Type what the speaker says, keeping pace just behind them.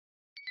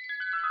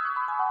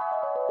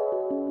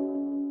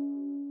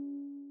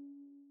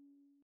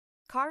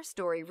Car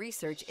Story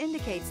research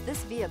indicates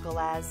this vehicle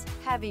as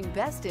having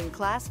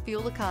best-in-class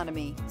fuel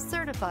economy,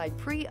 certified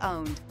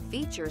pre-owned.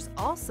 Features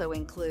also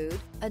include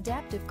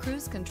adaptive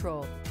cruise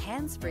control,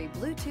 hands-free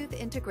Bluetooth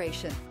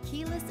integration,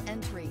 keyless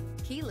entry,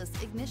 keyless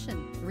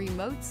ignition,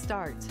 remote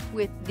start.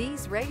 With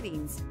these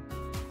ratings,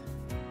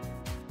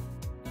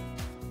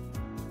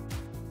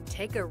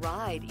 take a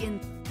ride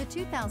in the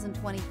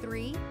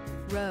 2023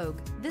 Rogue.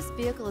 This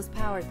vehicle is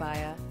powered by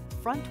a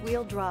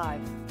front-wheel drive,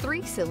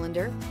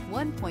 3-cylinder,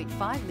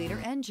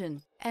 1.5-liter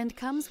engine, and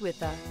comes with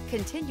a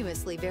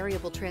continuously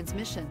variable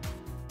transmission.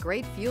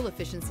 Great fuel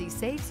efficiency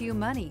saves you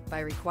money by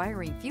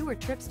requiring fewer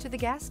trips to the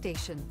gas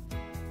station.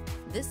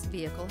 This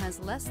vehicle has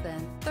less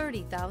than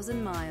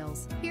 30,000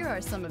 miles. Here are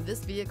some of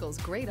this vehicle's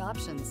great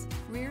options: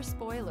 rear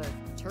spoiler,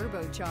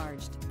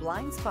 turbocharged,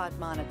 blind spot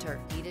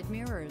monitor, heated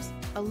mirrors,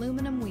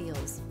 aluminum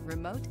wheels,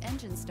 remote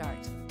engine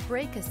start,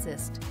 brake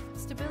assist,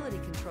 stability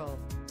control,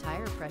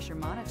 tire pressure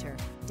monitor,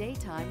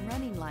 daytime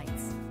running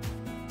lights.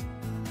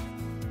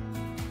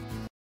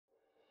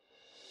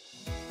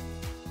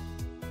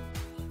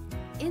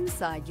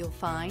 Inside you'll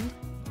find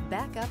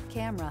backup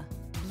camera,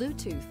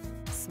 Bluetooth,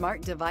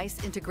 smart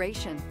device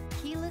integration,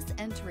 keyless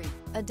entry,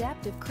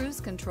 adaptive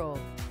cruise control,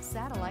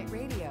 satellite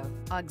radio,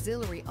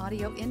 auxiliary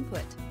audio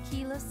input,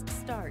 keyless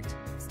start,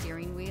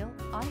 steering wheel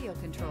audio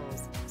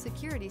controls,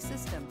 security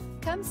system.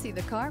 Come see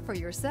the car for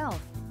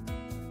yourself.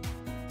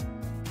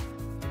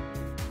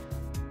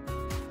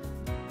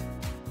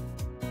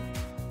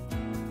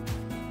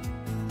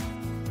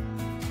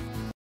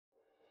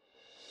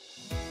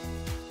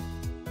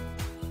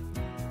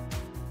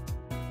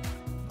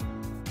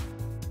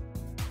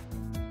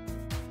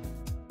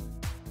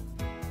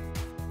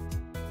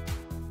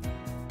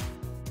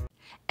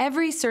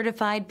 Every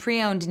certified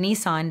pre-owned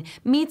Nissan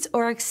meets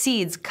or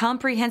exceeds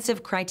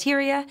comprehensive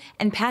criteria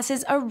and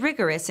passes a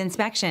rigorous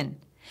inspection.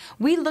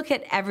 We look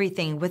at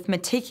everything with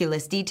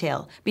meticulous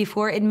detail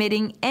before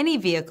admitting any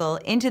vehicle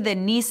into the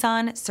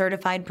Nissan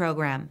Certified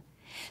Program.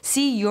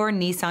 See your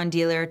Nissan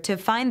dealer to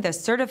find the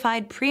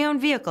certified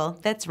pre-owned vehicle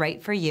that's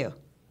right for you.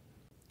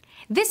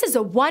 This is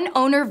a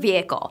one-owner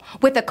vehicle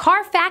with a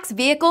Carfax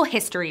Vehicle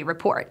History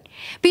Report.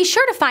 Be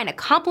sure to find a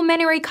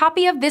complimentary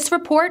copy of this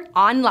report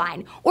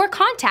online or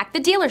contact the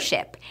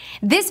dealership.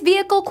 This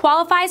vehicle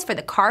qualifies for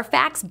the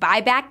Carfax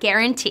Buyback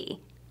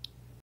Guarantee.